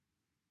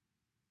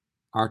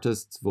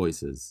Artists'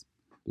 Voices,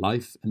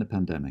 Life in a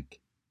Pandemic,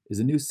 is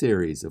a new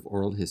series of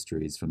oral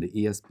histories from the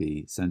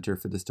ESB Centre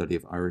for the Study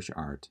of Irish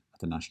Art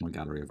at the National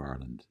Gallery of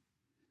Ireland.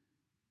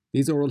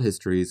 These oral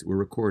histories were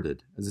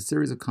recorded as a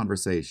series of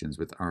conversations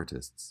with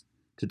artists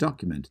to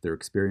document their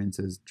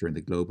experiences during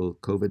the global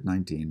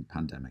COVID-19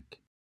 pandemic.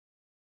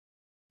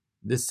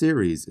 This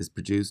series is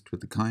produced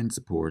with the kind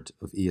support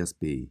of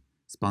ESB,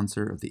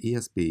 sponsor of the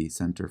ESB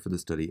Centre for the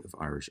Study of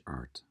Irish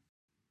Art.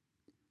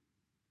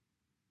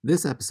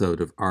 This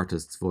episode of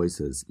Artists'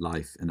 Voices,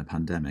 Life in a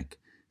Pandemic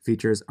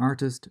features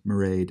artist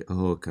Mairead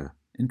O'hEocha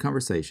in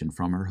conversation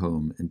from her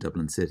home in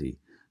Dublin City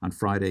on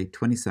Friday,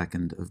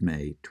 22nd of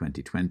May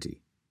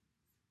 2020.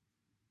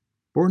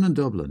 Born in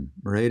Dublin,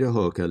 Mairead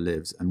O'hEocha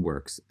lives and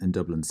works in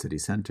Dublin city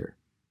centre.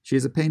 She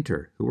is a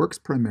painter who works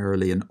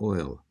primarily in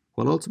oil,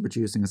 while also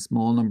producing a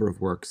small number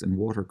of works in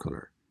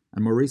watercolour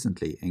and more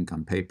recently ink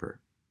on paper.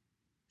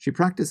 She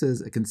practices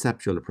a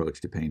conceptual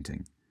approach to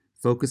painting,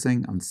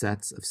 focusing on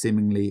sets of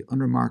seemingly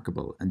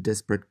unremarkable and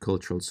disparate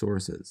cultural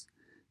sources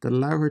that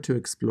allow her to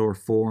explore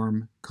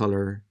form,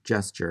 colour,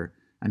 gesture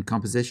and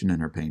composition in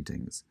her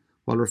paintings,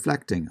 while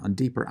reflecting on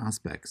deeper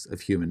aspects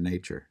of human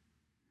nature.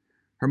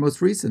 Her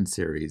most recent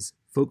series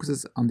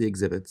focuses on the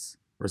exhibits,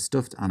 or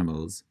stuffed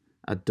animals,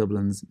 at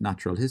Dublin's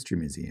Natural History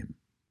Museum.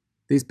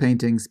 These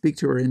paintings speak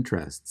to her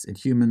interests in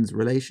humans'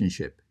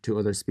 relationship to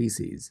other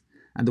species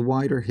and the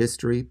wider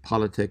history,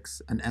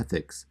 politics and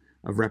ethics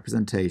of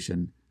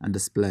representation and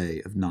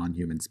display of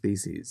non-human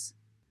species.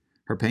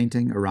 Her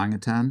painting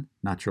Orangutan,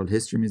 Natural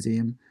History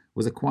Museum,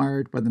 was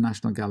acquired by the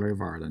National Gallery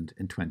of Ireland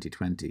in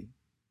 2020.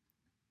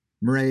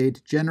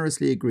 Mairead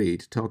generously agreed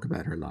to talk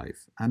about her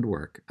life and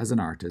work as an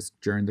artist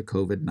during the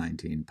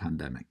COVID-19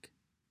 pandemic.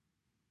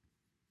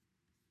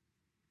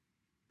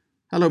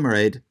 Hello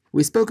Mairead.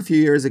 We spoke a few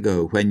years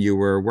ago when you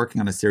were working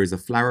on a series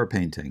of flower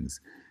paintings,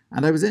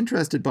 and I was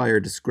interested by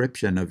your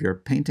description of your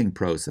painting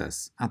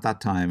process at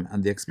that time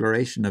and the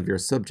exploration of your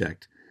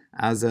subject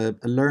as a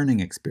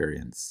learning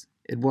experience.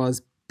 It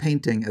was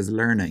painting as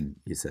learning,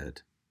 you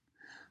said.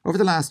 Over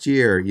the last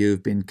year,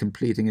 you've been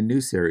completing a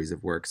new series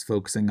of works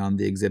focusing on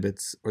the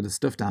exhibits or the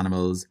stuffed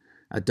animals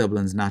at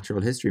Dublin's Natural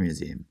History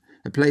Museum,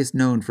 a place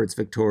known for its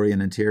Victorian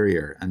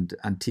interior and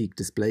antique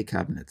display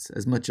cabinets,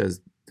 as much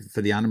as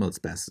for the animal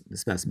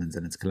specimens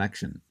in its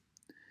collection.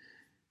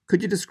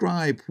 Could you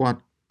describe what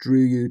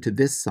drew you to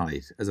this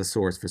site as a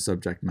source for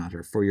subject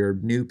matter for your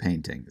new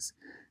paintings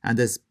and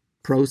this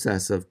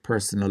process of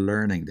personal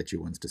learning that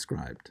you once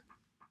described?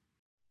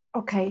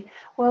 Okay,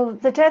 well,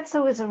 the Dead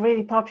Zoo is a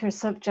really popular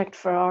subject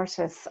for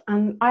artists,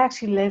 and I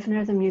actually live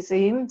near the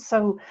museum,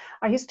 so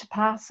I used to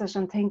pass it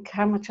and think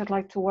how much I'd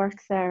like to work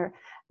there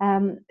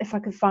if I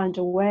could find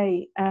a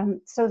way.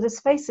 So the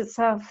space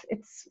itself,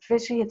 it's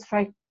visually, it's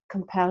very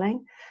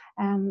compelling,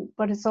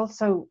 but it's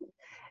also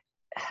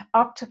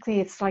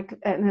optically, it's like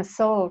an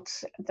assault.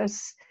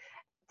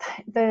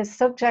 The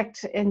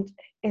subject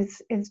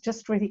is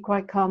just really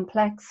quite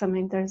complex. I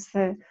mean, there's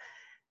the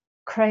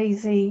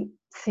crazy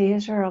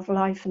theatre of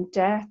life and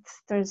death.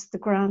 There's the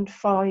grand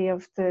folly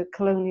of the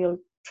colonial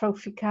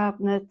trophy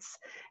cabinets,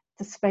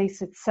 the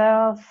space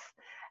itself,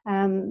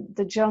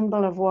 the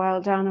jumble of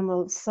wild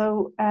animals.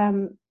 So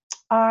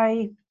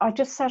I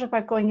just set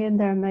about going in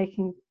there and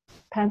making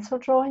pencil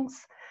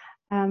drawings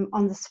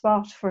on the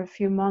spot for a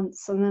few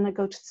months, and then I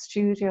go to the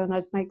studio and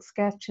I'd make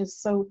sketches.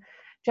 So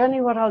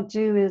generally what I'll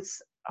do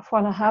is,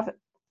 while I have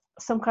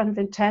some kind of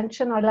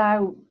intention, I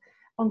allow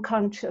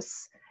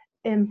unconscious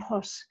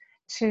input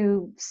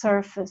to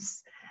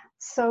surface.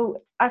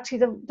 So actually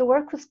the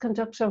work was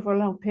conducted over a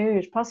long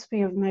period,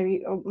 possibly of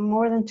maybe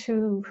more than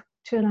two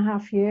and a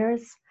half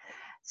years.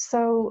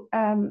 So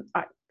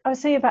I was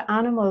saying about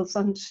animals,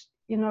 and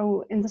you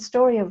know, in the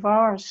story of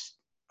art,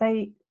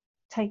 they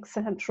take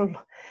central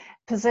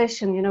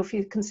position, you know, if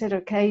you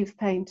consider cave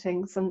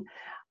paintings. And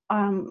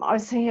I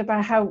was thinking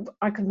about how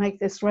I could make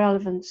this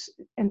relevant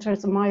in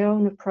terms of my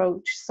own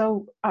approach.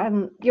 So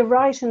you're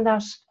right in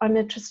that I'm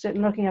interested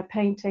in looking at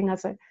painting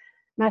as a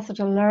method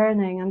of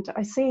learning, and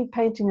I see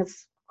painting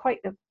as quite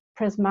a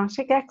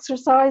prismatic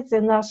exercise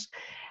in that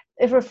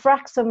it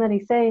refracts so many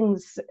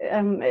things.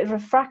 It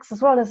refracts,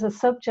 as well as the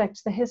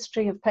subject, the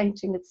history of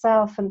painting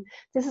itself, and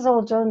this is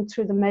all done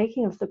through the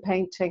making of the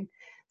painting.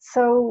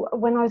 So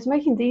when I was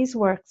making these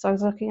works, I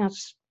was looking at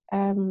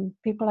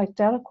people like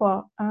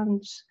Delacroix,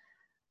 and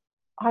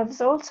I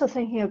was also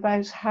thinking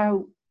about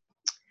how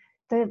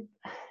the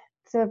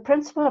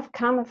principle of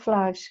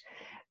camouflage,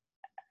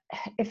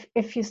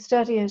 if you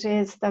study it,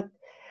 is that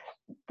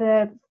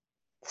the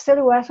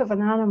silhouette of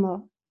an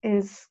animal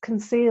is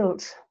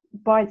concealed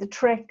by the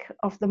trick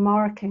of the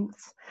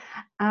markings.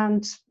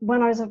 And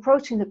when I was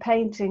approaching the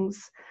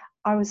paintings,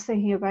 I was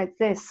thinking about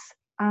this,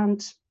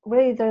 and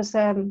really there's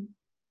a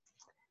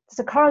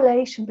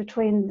correlation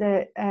between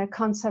the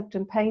concept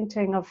and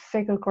painting of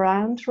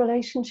figure-ground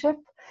relationship.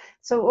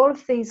 So all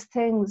of these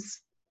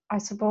things, I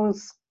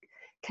suppose,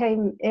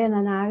 came in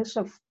and out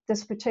of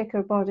this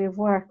particular body of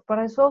work. But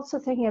I was also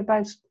thinking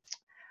about,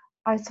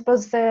 I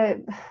suppose,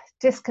 the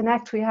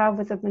disconnect we have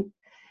with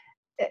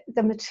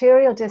the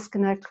material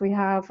disconnect we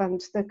have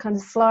and the kind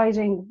of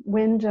sliding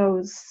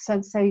windows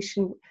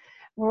sensation,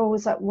 we're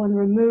always at one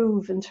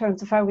remove in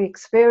terms of how we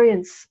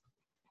experience,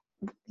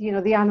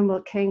 the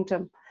animal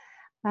kingdom.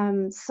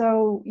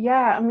 So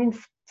yeah, I mean,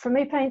 for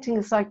me, painting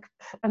is like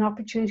an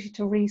opportunity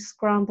to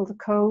re-scramble the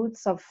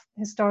codes of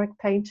historic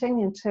painting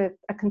into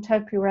a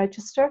contemporary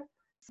register. I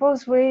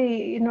suppose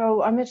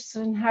I'm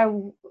interested in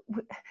how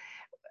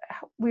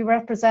we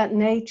represent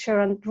nature,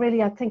 and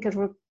really I think it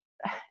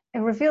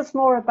reveals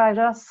more about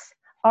us,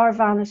 our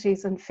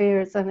vanities and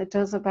fears, than it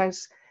does about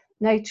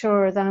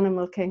nature or the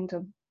animal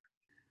kingdom.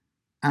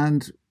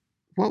 And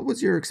what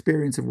was your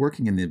experience of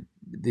working in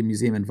the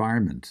museum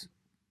environment,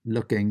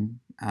 looking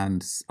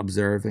and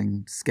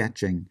observing,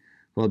 sketching,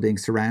 while being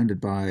surrounded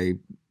by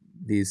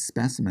these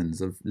specimens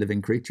of living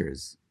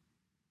creatures?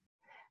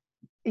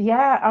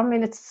 Yeah, I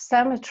mean, it's a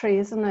cemetery,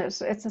 isn't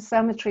it? It's a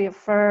cemetery of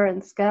fur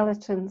and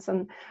skeletons.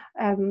 And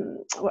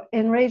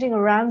in reading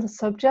around the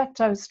subject,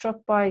 I was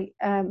struck by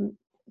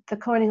the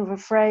coining of a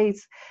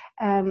phrase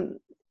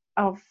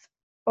of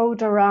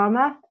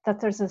odorama,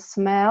 that there's a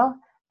smell.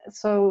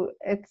 So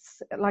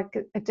it's like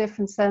a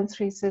different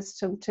sensory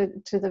system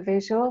to the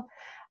visual.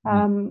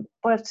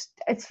 But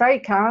it's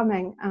very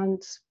calming,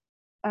 and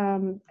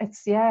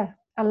it's,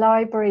 a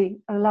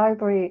library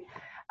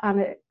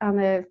and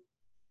a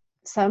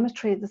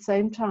cemetery at the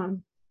same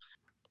time.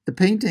 The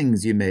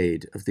paintings you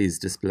made of these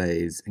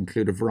displays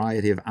include a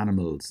variety of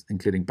animals,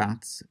 including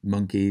bats,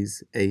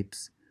 monkeys,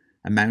 apes,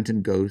 a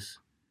mountain goat,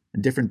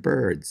 and different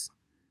birds.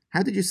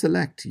 How did you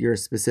select your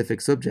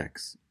specific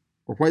subjects?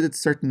 Or why did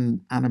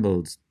certain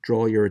animals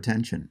draw your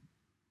attention?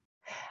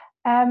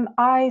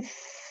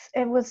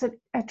 It was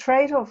a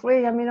trade-off,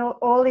 really. I mean,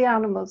 all the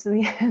animals in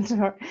the end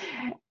are.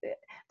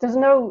 There's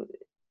no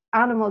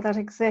animal that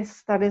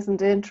exists that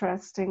isn't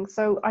interesting.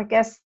 So I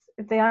guess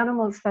the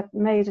animals that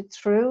made it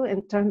through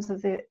in terms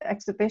of the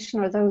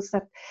exhibition are those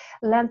that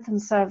lent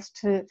themselves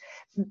to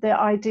the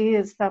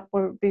ideas that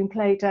were being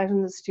played out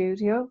in the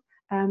studio.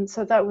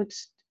 So that would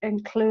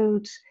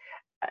include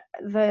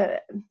the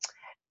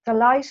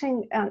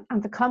lighting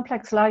and the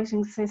complex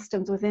lighting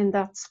systems within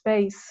that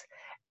space.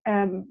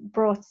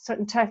 Brought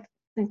certain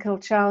technical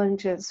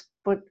challenges,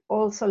 but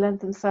also lent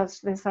themselves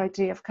to this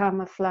idea of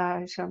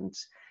camouflage and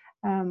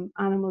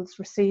animals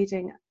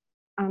receding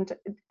and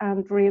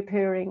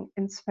reappearing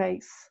in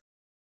space.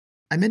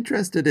 I'm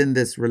interested in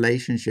this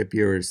relationship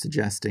you're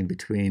suggesting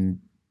between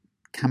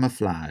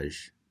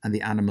camouflage and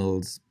the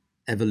animal's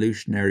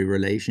evolutionary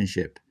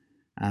relationship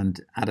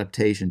and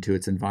adaptation to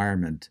its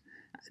environment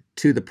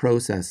to the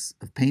process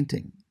of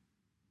painting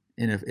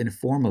in a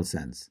formal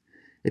sense.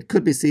 It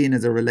could be seen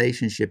as a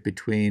relationship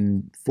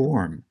between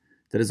form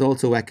that is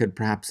also echoed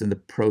perhaps in the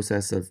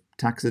process of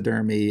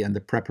taxidermy and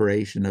the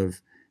preparation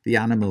of the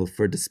animal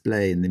for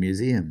display in the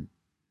museum.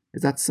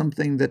 Is that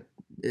something that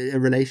a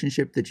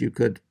relationship that you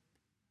could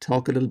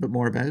talk a little bit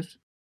more about?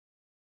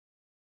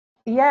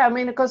 Yeah, I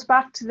mean, it goes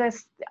back to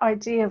this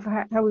idea of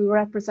how we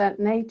represent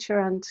nature,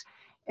 and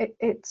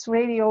it's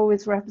really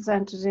always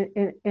represented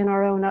in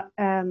our own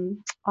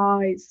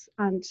eyes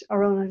and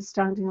our own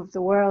understanding of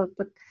the world.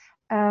 But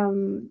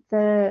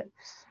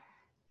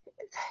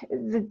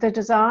the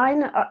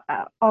design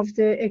of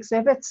the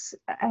exhibits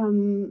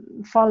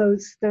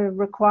follows the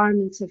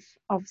requirements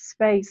of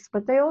space,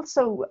 but they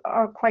also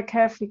are quite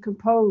carefully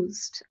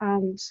composed,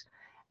 and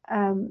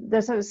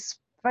there's a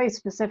very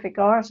specific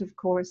art, of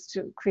course,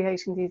 to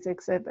creating these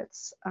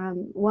exhibits.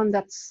 One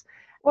that's,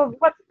 well,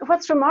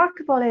 what's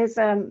remarkable is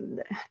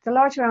the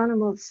larger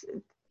animals,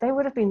 they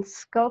would have been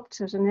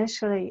sculpted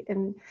initially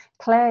in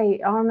clay.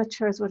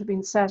 Armatures would have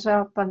been set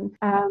up, and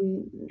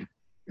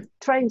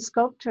trained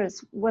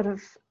sculptors would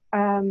have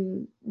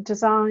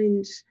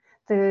designed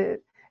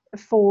the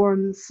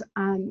forms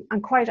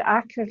and quite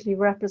accurately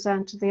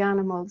represented the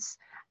animals,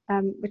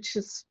 which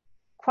is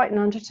quite an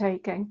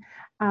undertaking.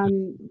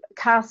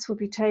 Casts would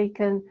be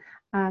taken,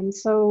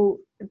 so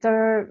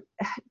the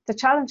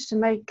challenge to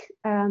make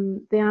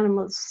the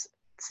animals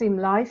seem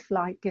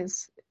lifelike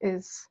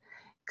is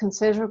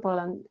considerable,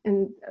 and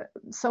in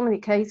so many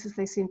cases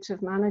they seem to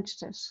have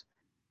managed it.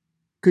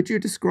 Could you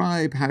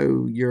describe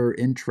how your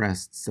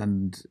interests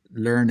and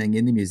learning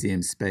in the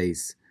museum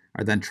space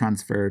are then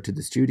transferred to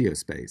the studio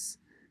space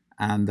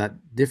and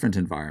that different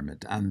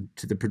environment and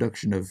to the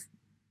production of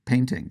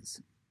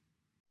paintings?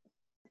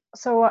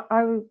 So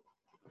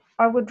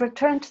I would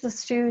return to the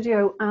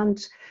studio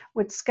and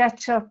would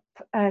sketch up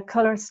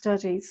colour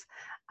studies.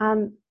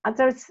 And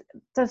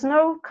there's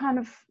no kind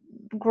of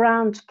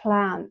grand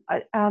plan.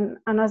 And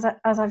as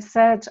I've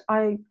said,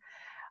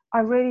 I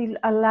really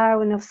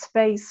allow enough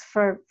space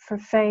for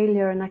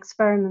failure and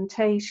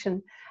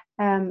experimentation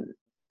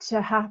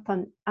to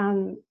happen.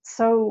 And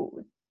so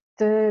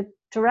the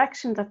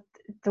direction that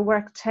the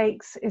work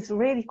takes is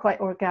really quite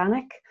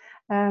organic,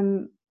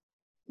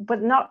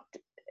 but not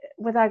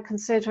without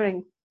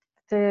considering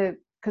the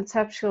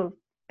conceptual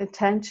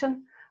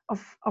intention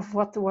of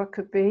what the work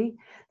could be.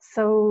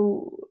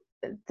 So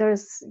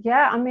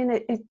I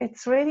mean,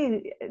 it's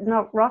really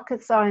not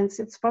rocket science.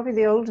 It's probably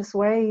the oldest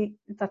way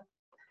that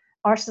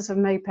artists have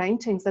made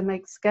paintings, they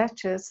make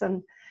sketches,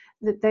 and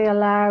they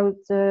allow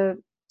the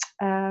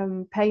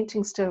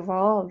paintings to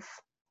evolve.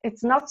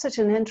 It's not such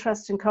an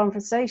interesting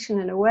conversation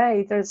in a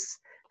way. There's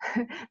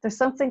there's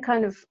something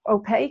kind of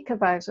opaque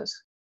about it.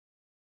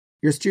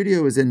 Your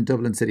studio is in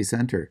Dublin city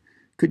centre.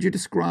 Could you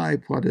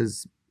describe what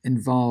is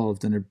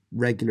involved in a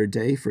regular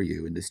day for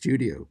you in the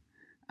studio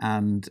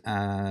and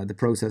the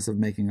process of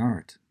making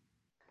art?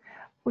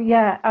 Well,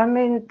 yeah, I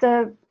mean,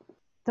 the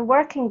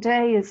working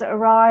day is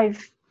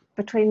arrive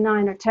between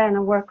 9 or 10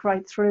 and work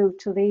right through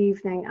to the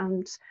evening.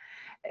 And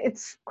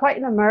it's quite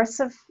an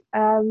immersive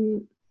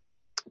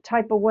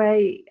type of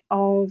way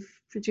of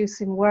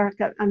producing work.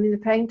 I mean, the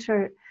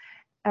painter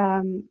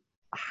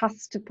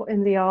has to put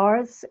in the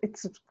hours.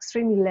 It's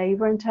extremely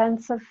labor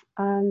intensive,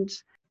 and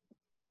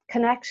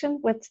connection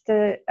with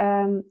the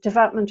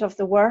development of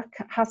the work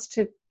has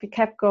to be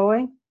kept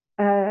going.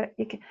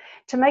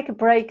 To make a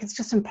break, it's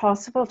just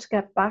impossible to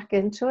get back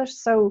into it.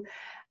 So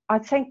I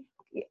think,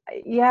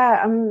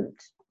 yeah,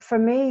 for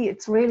me,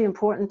 it's really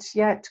important,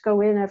 to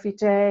go in every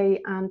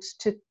day and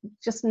to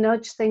just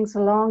nudge things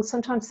along.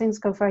 Sometimes things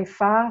go very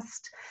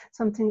fast,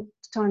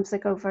 sometimes they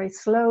go very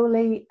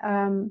slowly.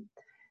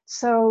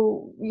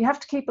 So you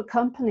have to keep a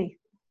company.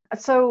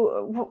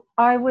 So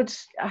I would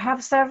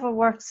have several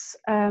works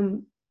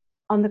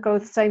on the go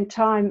at the same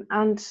time,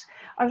 and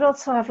I would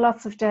also have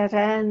lots of dead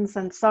ends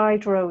and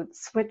side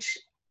roads, which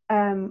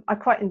I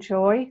quite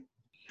enjoy. I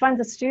find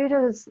the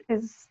studio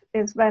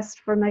is best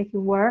for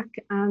making work,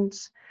 and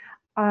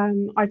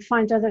I'd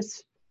find other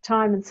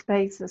time and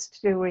spaces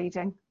to do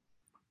reading.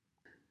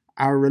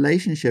 Our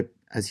relationship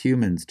as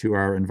humans to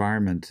our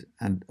environment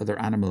and other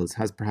animals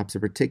has perhaps a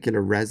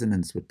particular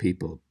resonance with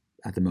people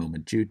at the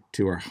moment due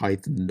to our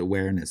heightened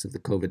awareness of the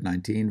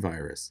COVID-19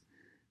 virus,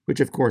 which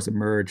of course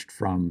emerged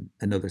from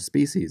another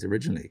species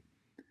originally.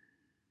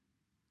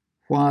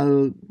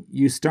 While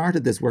you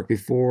started this work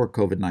before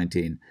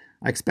COVID-19,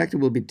 I expect it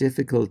will be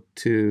difficult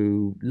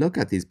to look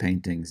at these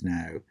paintings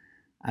now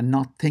and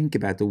not think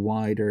about the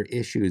wider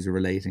issues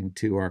relating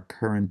to our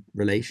current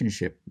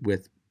relationship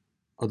with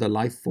other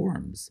life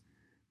forms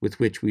with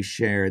which we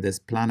share this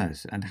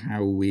planet and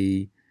how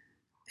we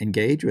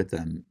engage with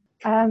them.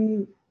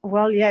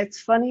 Well, yeah,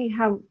 it's funny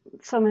how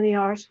so many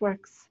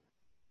artworks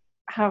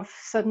have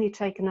suddenly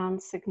taken on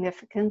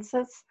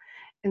significances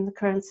in the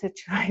current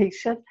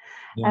situation.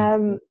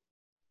 Yeah.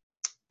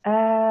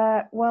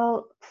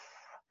 Well,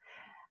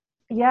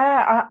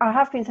 yeah, I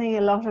have been thinking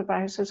a lot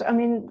about it. I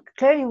mean,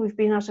 clearly we've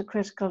been at a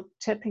critical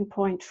tipping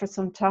point for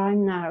some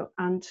time now,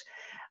 and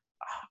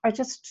I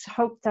just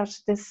hope that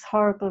this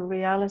horrible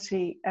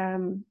reality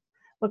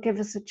will give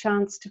us a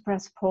chance to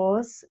press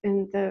pause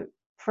in the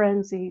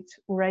frenzied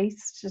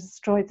race to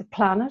destroy the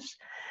planet.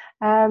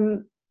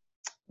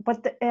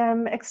 But the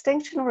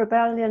Extinction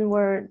Rebellion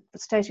were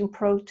staging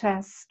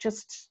protests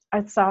just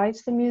outside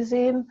the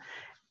museum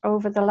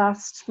over the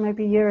last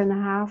maybe year and a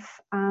half,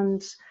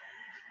 and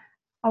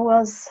I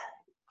was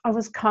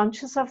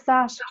conscious of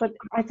that, but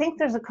I think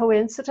there's a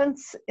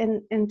coincidence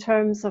in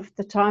terms of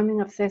the timing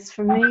of this.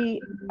 For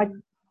me, I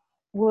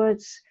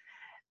would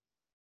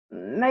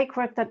make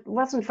work that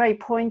wasn't very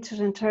pointed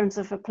in terms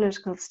of a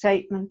political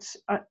statement.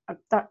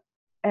 That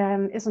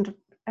isn't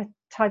a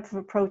type of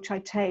approach I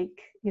take.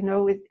 You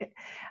know,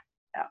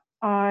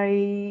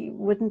 I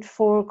wouldn't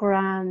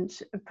foreground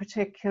a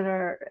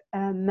particular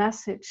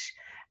message.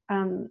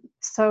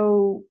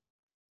 So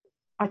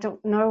I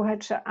don't know how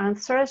to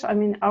answer it. I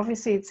mean,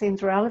 obviously it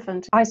seems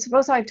relevant. I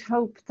suppose I'd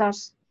hope that,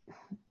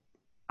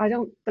 I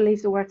don't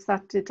believe the work's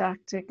that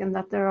didactic, and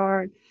that there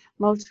are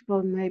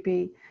multiple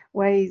maybe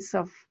ways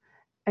of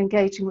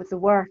engaging with the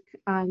work,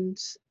 and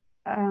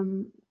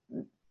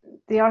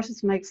the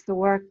artist makes the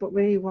work, but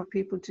really what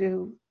people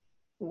do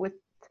with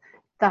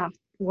that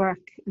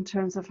work in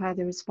terms of how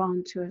they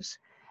respond to it,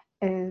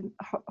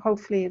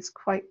 hopefully it's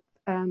quite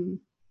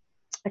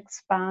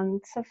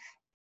expansive.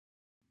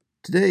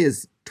 Today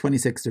is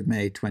 26th of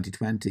May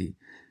 2020,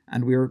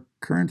 and we are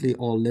currently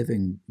all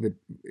living with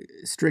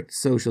strict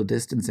social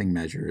distancing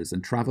measures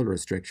and travel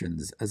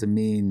restrictions as a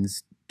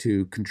means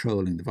to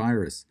controlling the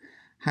virus.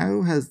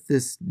 How has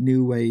this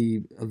new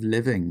way of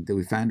living that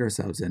we found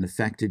ourselves in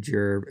affected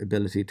your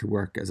ability to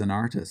work as an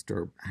artist,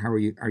 or how are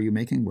you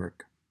making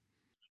work?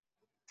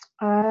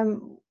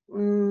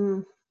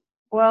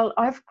 Well,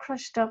 I've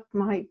crushed up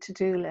my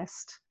to-do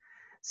list,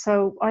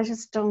 so I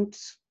just don't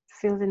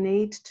feel the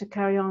need to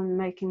carry on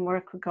making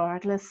work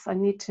regardless. I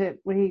need to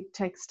really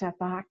take a step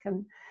back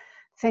and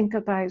think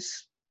about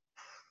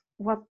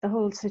what the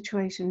whole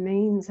situation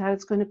means, how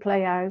it's going to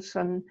play out,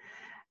 and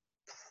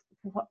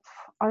what,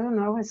 I don't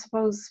know, I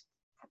suppose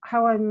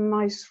how I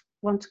might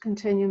want to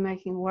continue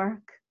making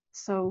work.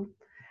 So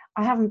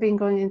I haven't been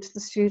going into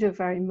the studio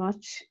very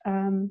much.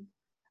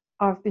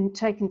 I've been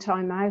taking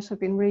time out,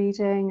 I've been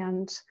reading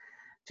and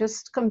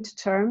just come to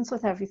terms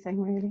with everything,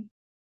 really.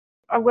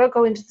 I will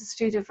go into the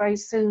studio very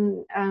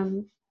soon.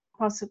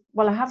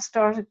 Well, I have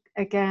started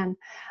again.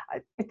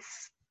 It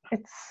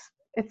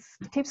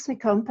keeps me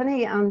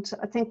company, and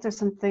I think there's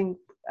something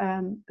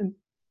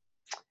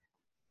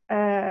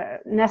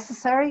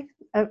necessary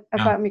Yeah.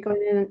 about me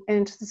going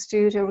into the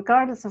studio,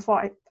 regardless of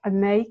what I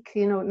make.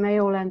 You know, it may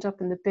all end up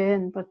in the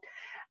bin, but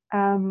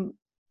um,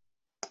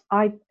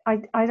 I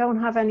don't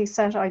have any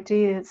set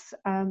ideas.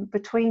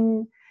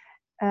 Between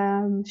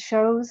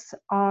shows,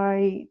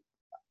 I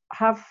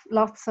have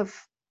lots of,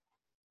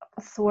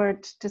 what's the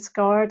word,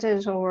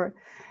 discarded or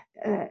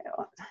uh,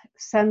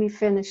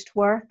 semi-finished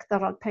work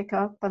that I'll pick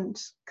up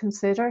and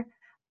consider.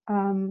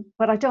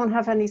 But I don't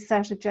have any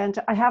set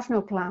agenda. I have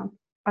no plan.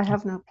 I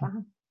have no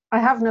plan. I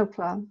have no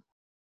plan.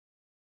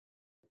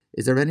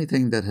 Is there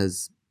anything that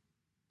has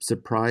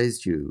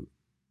surprised you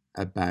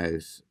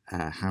about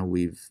how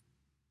we've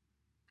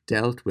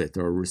dealt with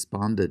or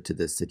responded to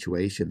this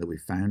situation that we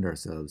found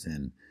ourselves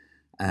in,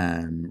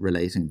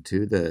 relating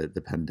to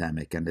the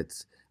pandemic and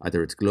its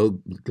either its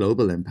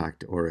global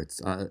impact or its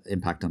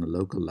impact on a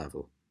local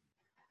level?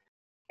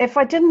 If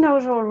I didn't know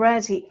it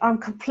already, I'm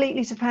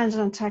completely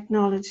dependent on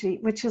technology,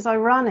 which is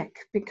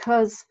ironic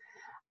because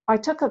I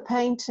took a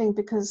painting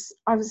because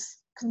I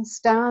couldn't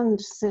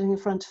stand sitting in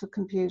front of a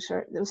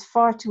computer. There was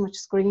far too much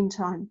screen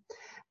time.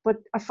 But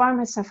I find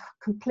myself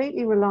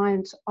completely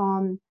reliant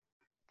on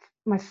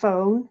my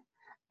phone.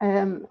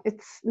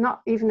 It's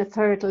not even a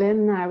third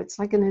limb now, it's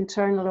like an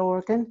internal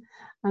organ.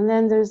 And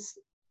then there's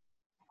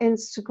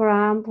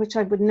Instagram, which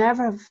I would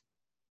never have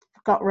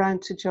got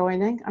around to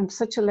joining. I'm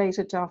such a late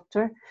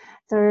adopter.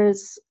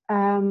 There's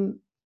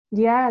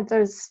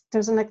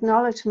there's an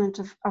acknowledgement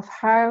of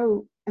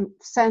how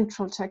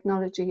central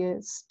technology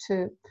is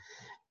to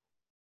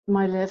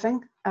my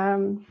living.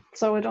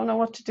 So I don't know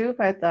what to do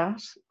about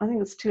that. I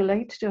think it's too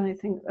late to do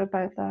anything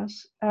about that.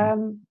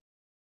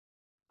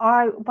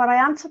 What I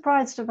am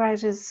surprised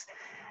about is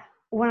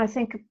when I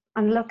think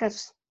and look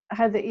at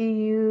how the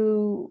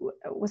EU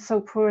was so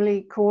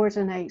poorly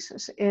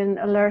coordinated in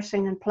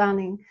alerting and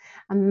planning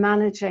and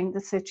managing the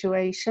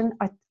situation.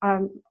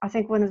 I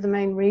think one of the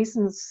main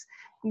reasons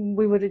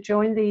we would have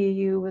joined the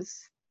EU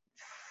was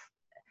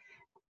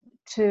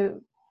to,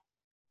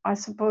 I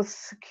suppose,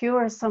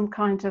 secure some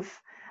kind of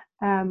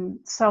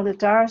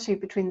solidarity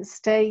between the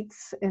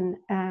states in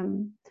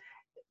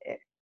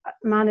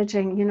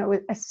managing, you know,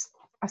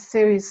 a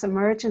serious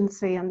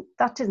emergency, and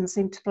that didn't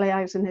seem to play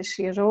out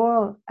initially at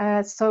all.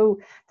 So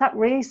that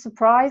really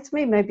surprised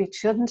me. Maybe it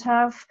shouldn't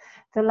have.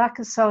 The lack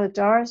of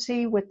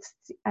solidarity with,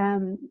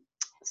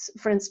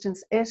 for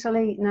instance,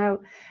 Italy now,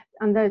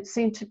 and there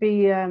seemed to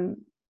be a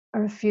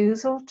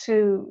refusal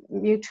to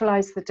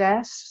mutualise the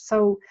debt.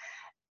 So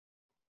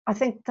I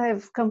think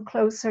they've come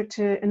closer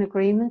to an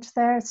agreement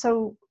there.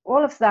 So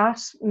all of that,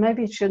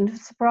 maybe it shouldn't have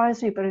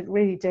surprised me, but it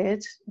really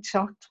did. It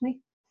shocked me.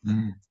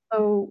 Mm.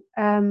 So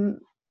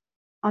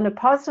on a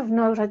positive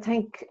note, I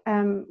think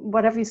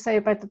whatever you say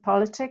about the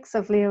politics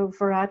of Leo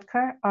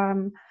Varadkar,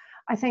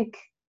 I think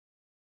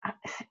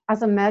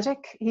as a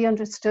medic, he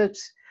understood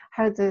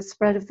how the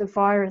spread of the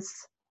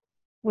virus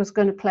was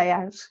going to play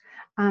out.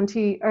 And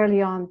he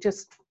early on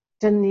just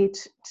didn't need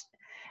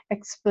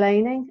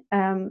explaining.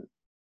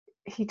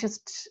 He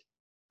just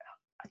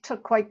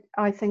took quite,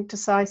 I think,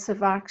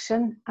 decisive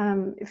action.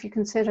 If you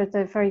consider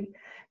the very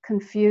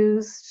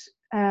confused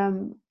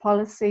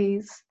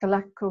policies, the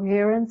lack of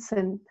coherence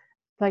in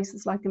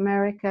places like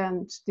America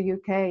and the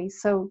UK.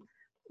 So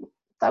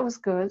that was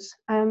good.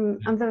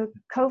 And the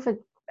COVID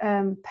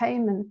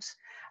payment,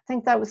 I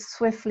think that was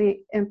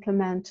swiftly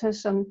implemented.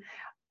 And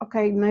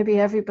okay, maybe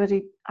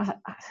everybody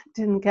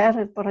didn't get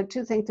it, but I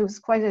do think there was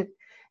quite a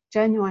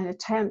genuine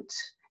attempt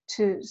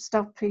to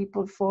stop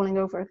people falling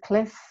over a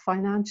cliff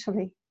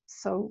financially.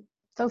 So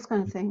those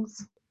kind of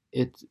things.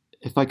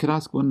 If I could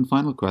ask one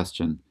final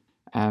question,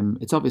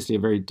 it's obviously a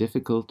very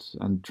difficult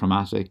and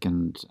traumatic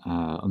and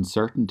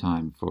uncertain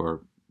time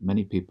for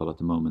many people at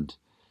the moment.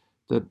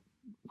 That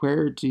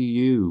where do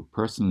you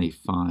personally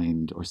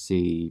find or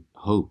see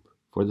hope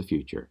for the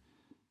future,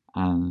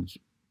 and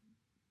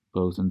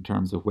both in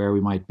terms of where we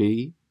might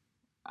be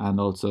and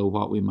also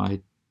what we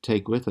might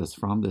take with us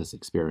from this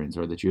experience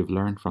or that you've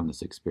learned from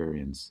this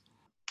experience?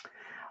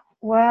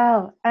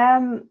 Well,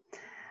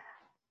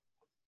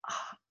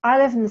 I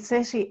live in the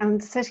city and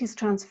the city's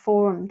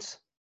transformed.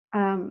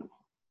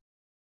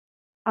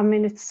 I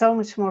mean, it's so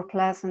much more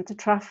pleasant. The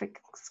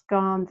traffic's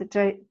gone,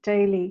 the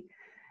daily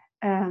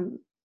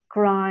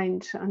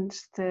grind and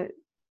the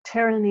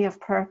tyranny of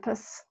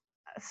purpose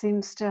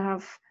seems to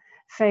have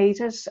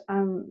faded.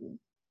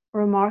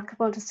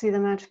 Remarkable to see the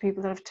amount of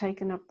people that have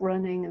taken up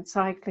running and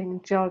cycling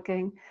and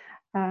jogging.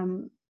 I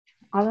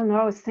don't know,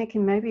 I was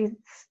thinking maybe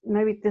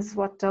this is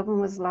what Dublin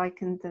was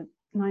like in the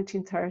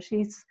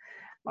 1930s.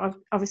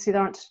 Obviously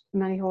there aren't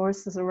many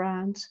horses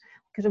around.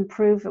 We could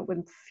improve it with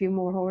a few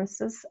more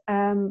horses.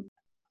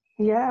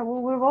 Yeah,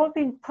 well, we've all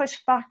been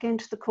pushed back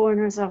into the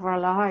corners of our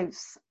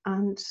lives,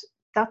 and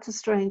that's a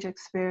strange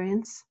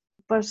experience.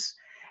 But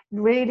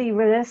really,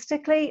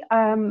 realistically,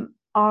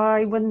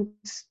 I wouldn't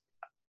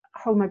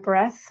hold my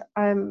breath.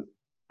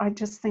 I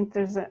just think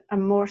there's a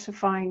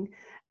mortifying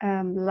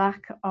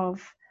lack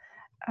of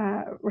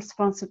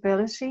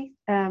responsibility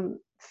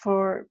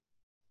for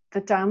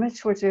the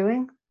damage we're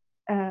doing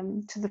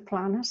to the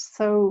planet.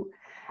 So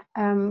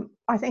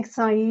I think it's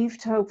naive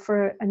to hope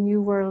for a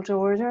new world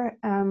order,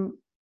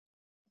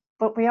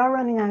 but we are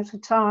running out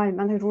of time,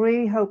 and I'd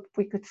really hope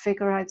we could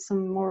figure out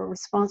some more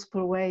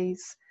responsible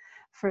ways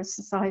for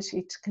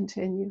society to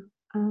continue.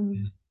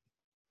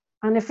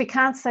 And if we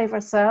can't save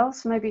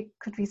ourselves, maybe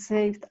could we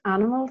save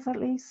animals at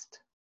least?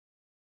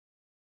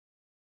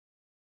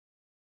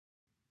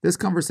 This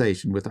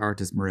conversation with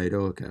artist Mairead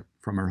O'hEocha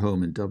from her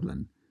home in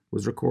Dublin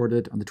was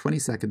recorded on the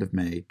 22nd of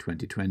May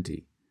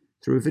 2020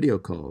 through a video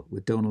call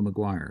with Donal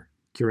Maguire,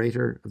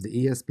 curator of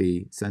the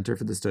ESB Centre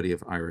for the Study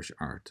of Irish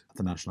Art at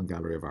the National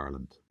Gallery of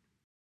Ireland.